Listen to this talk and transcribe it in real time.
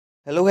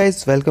Hello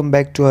guys, welcome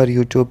back to our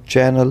YouTube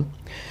channel.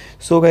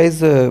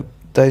 The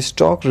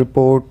stock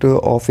report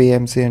of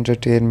AMC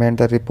Entertainment,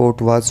 the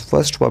report was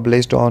first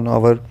published on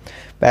our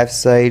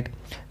website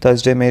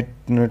Thursday, May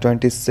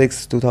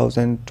 26,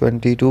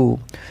 2022.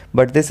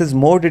 But this is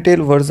more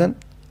detailed version.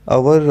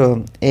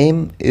 Our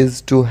aim is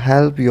to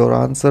help you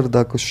answer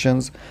the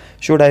questions: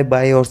 should I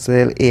buy or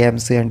sell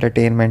AMC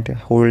Entertainment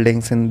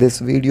holdings? In this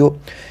video,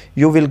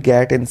 you will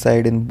get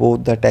insight in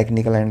both the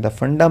technical and the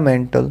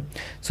fundamental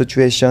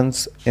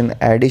situations. In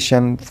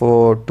addition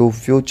to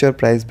future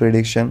price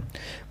prediction,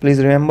 please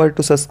remember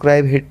to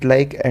subscribe, hit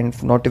like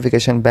and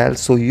notification bell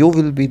so you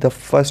will be the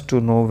first to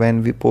know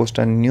when we post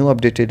a new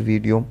updated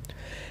video.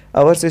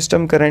 Our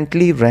system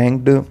currently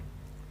ranked the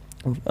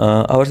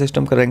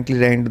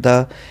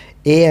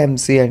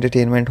AMC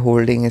Entertainment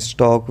holding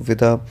stock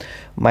with a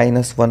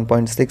minus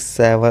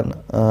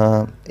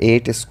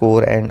 1.678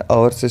 score, and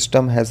our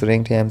system has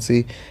ranked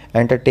AMC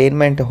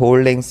Entertainment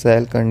holding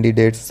sell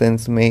candidates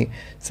since May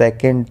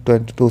 2nd,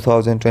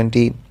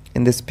 2020.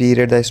 In this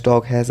period, the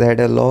stock has had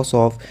a loss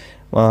of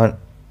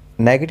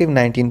negative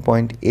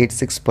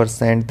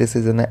 19.86%. This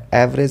is an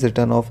average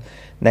return of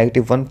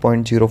negative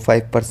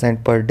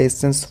 1.05% per day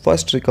since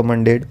first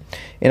recommended.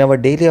 In our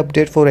daily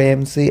update for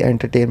AMC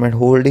Entertainment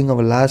holding,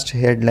 our last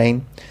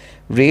headline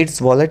reads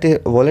volatile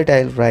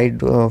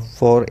ride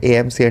for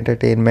AMC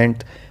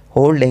Entertainment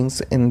holdings.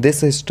 In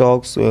this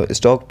stock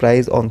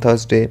price on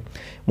Thursday,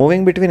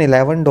 moving between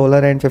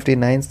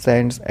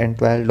 $11.59 and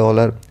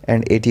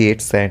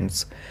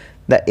 $12.88.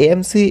 The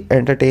AMC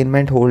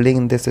Entertainment holding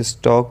in this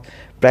stock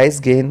price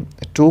gained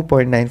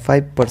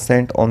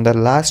 2.95% on the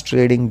last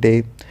trading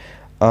day.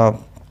 Uh,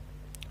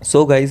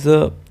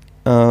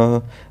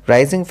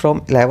 Rising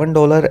from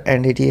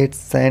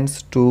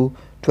 $11.88 to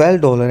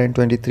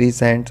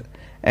 $12.23,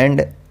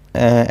 and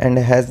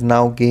has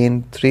now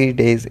gained 3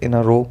 days in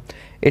a row.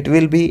 It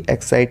will be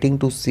exciting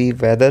to see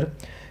whether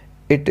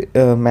it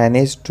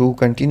managed to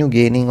continue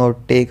gaining or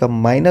take a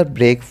minor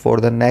break for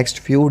the next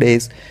few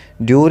days.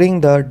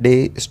 During the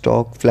day,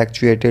 stock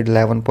fluctuated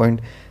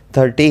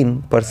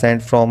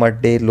 11.13% from a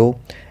day low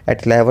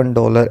at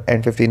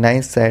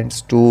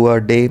 $11.59 to a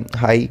day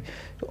high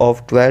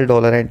of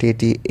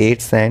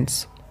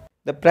 $12.88.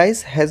 The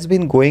price has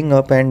been going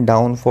up and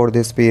down for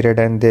this period,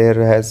 and there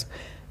has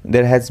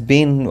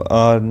been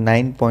a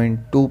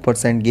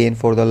 9.2% gain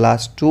for the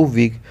last 2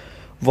 weeks.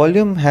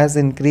 Volume has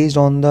increased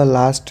on the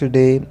last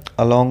day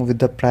along with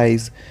the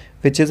price,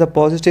 which is a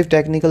positive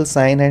technical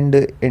sign, and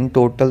in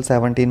total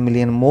 17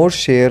 million more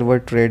shares were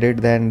traded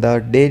than the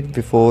day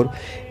before.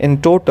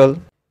 In total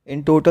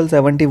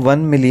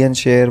 71 million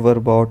shares were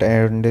bought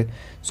and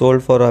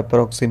sold for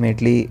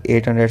approximately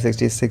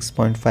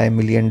 $866.5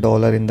 million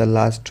in the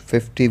last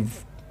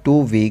 52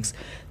 weeks.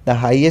 The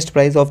highest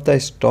price of the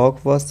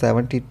stock was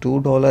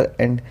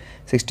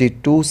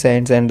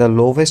 $72.62, and the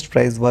lowest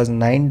price was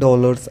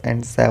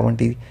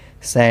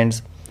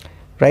 $9.70.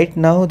 Right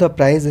now, the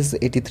price is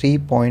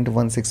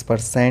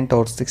 83.16%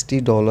 or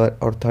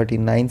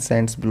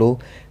 $60.39 below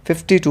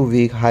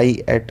 52-week high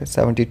at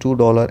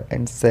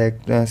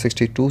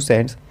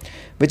 $72.62,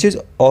 which is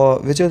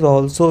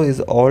also is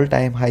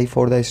all-time high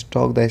for the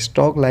stock. The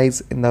stock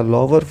lies in the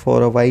lower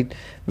for a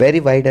very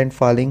wide and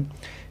falling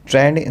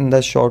trend in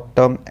the short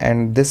term,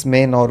 and this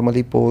may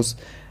normally pose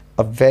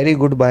a very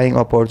good buying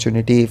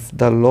opportunity if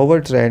the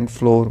lower trend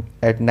floor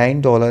at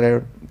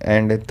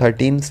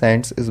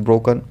 $9.13 is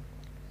broken.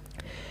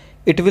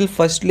 It will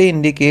firstly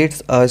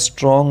indicates a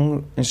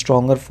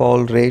stronger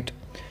fall rate.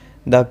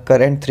 The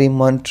current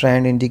 3-month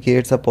trend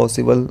indicates a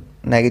possible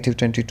negative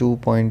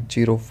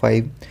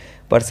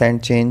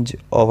 22.05% change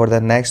over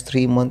the next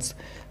 3 months,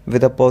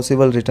 with a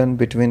possible return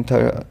between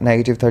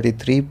negative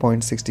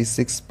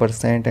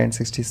 33.66% and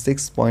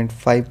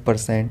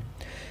 66.5%.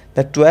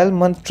 The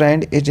 12-month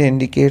trend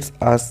indicates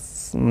a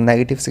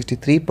negative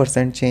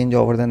 63% change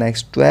over the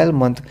next 12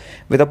 months,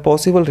 with a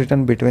possible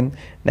return between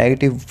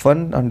negative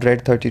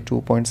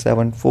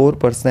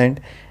 132.74%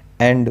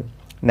 and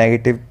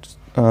negative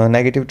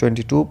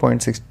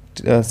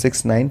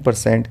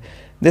 22.69%.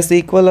 This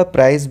equal a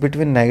price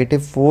between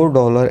negative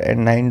 $4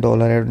 and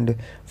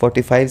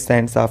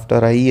 $9.45 after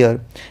a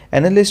year.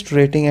 Analyst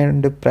rating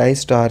and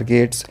price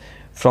targets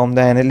from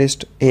the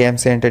analyst.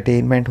 AMC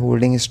Entertainment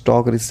holding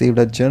stock received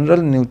a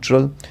general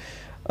neutral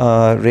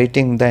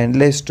rating. The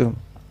analyst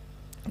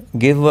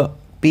give a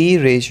P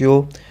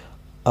ratio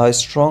a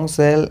strong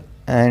sell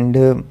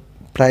and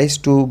price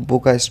to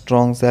book a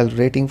strong sell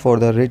rating. For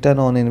the return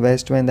on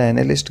investment, the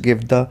analyst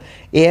give the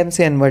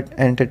AMC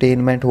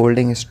Entertainment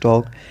holding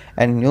stock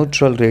and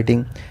neutral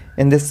rating.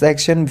 In this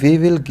section, we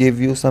will give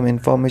you some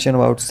information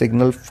about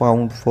signal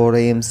found for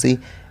AMC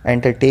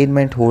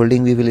Entertainment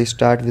holding. We will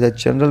start with a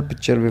general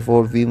picture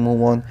before we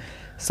move on.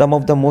 Some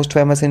of the most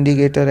famous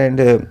indicator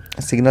and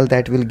signal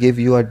that will give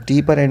you a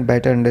deeper and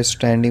better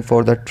understanding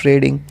for the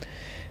trading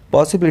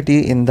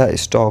possibility in the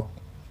stock.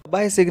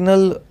 Buy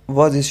signal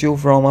was issued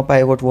from a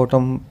pivot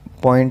bottom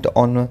point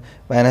on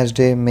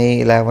Wednesday,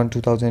 May 11,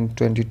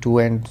 2022,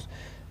 and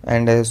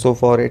so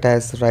far it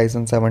has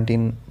risen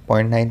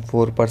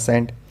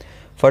 17.94%.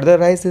 Further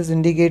rise is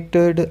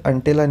indicated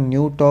until a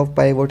new top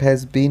pivot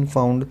has been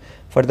found.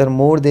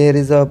 Furthermore, there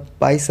is a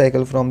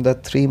bicycle from the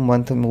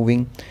 3-month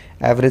moving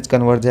average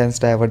convergence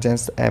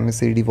divergence.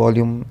 MACD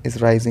volume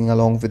is rising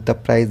along with the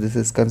price. This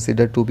is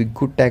considered to be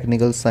good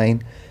technical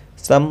sign.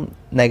 Some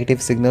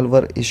negative signal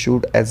were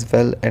issued as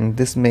well, and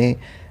this may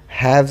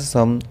have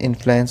some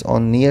influence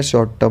on near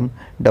short term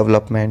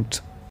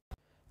development.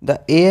 The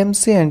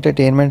AMC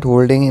Entertainment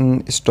holding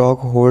in stock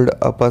hold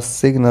up a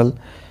signal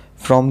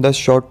from the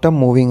short term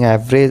moving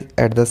average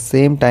at the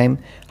same time.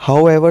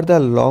 However, the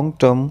long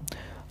term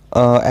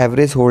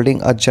average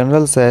holding a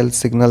general sell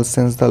signal.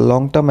 Since the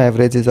long term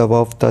average is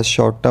above the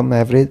short term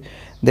average,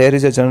 there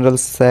is a general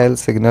sell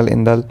signal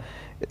in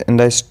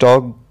the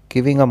stock,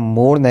 giving a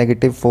more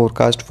negative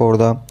forecast for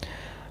the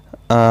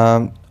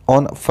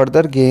on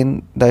further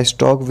gain. The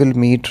stock will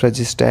meet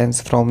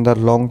resistance from the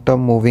long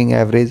term moving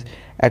average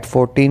at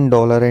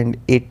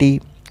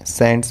 $14.80.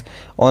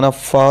 On a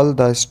fall,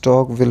 the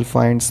stock will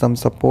find some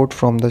support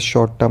from the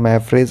short term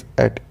average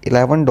at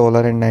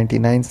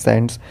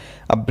 $11.99.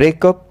 A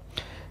breakup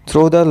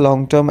through the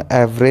long term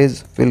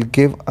average will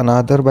give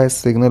another buy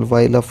signal,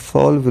 while a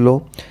fall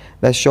below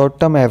the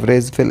short term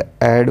average will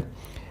add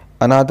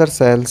another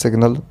sell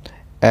signal.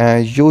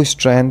 U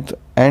strength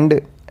and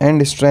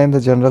strength,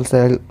 the general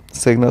sell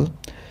signal.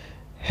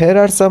 Here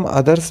are some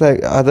other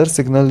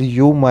signal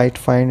you might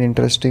find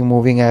interesting.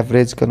 Moving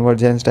average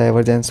convergence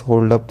divergence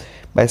hold up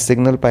by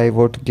signal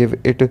pivot, give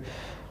it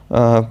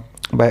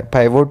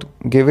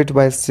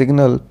by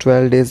signal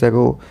 12 days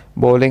ago.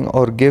 Bowling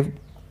or give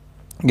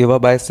a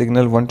buy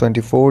signal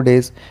 124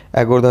 days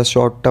ago. The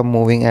short term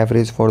moving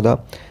average for the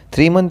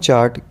 3-month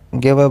chart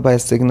gave a buy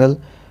signal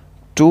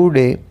 2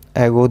 days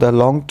ago. The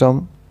long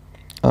term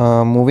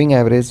moving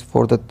average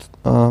for the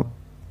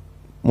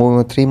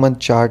 3-month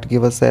chart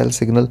give a sell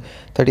signal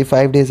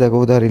 35 days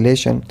ago. The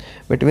relation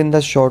between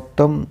the short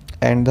term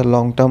and the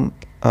long term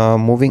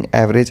moving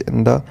average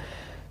in the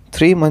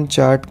 3-month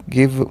chart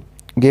gave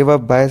a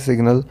buy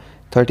signal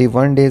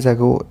 31 days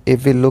ago.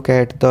 If we look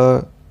at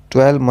the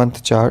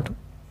 12-month chart,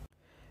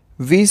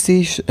 we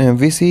see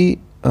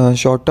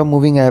short term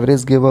moving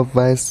average give a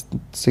buy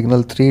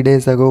signal 3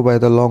 days ago, by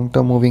the long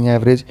term moving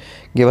average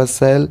give a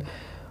sell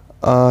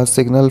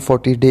signal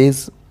 40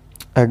 days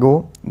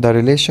ago. The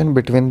relation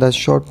between the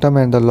short term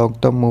and the long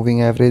term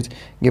moving average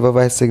give a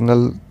buy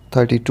signal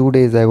 32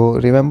 days ago.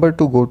 Remember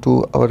to go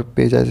to our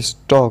page as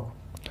stock.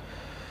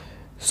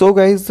 So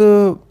guys,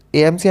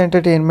 AMC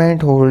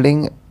Entertainment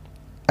holding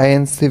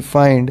INC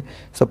find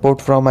support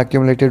from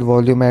accumulated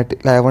volume at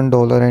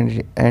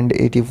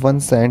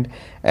 $11.81,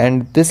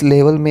 and this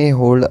level may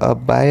hold a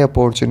buy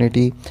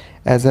opportunity,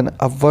 as an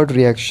upward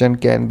reaction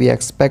can be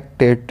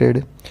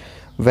expected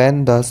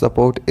when the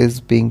support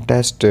is being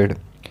tested.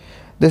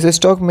 This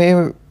stock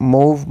may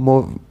move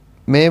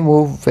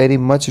very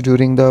much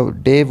during the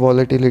day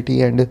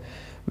volatility, and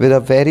with a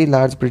very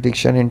large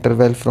prediction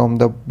interval from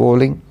the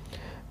bowling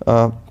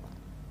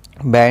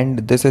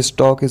band. This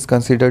stock is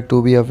considered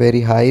to be a very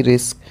high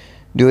risk.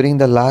 During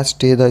the last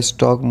day, the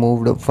stock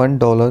moved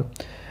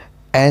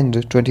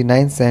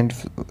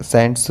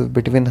 $1.29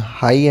 between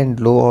high and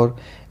low, or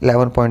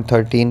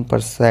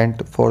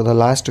 11.13%. For the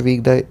last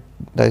week, the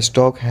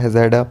stock has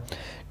had a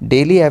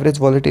daily average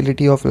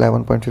volatility of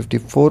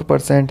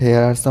 11.54%.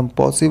 Here are some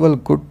possible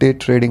good day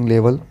trading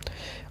level.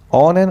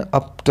 On an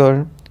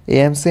upturn,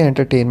 AMC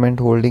Entertainment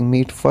holding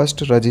meet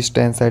first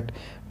resistance at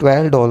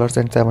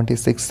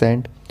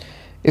 $12.76.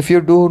 If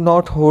you do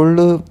not hold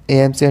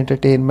AMC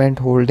Entertainment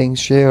holding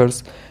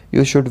shares,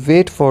 you should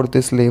wait for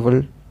this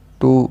level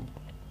to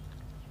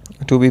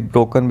be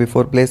broken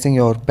before placing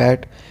your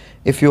bet.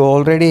 If you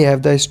already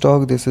have the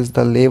stock, this is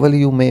the level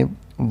you may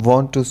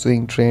want to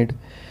swing trade.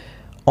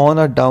 On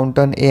a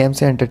downturn,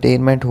 AMC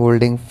Entertainment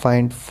holding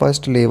find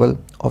first level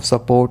of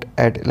support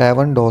at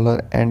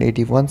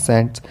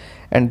 $11.81,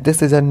 and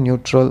this is a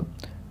natural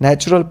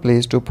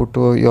place to put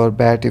your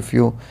bet if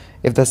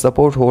the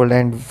support hold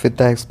and with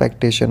the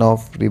expectation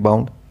of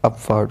rebound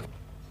upward.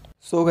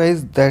 So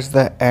guys, that's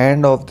the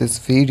end of this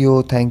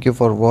video. Thank you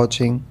for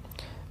watching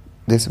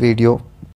this video.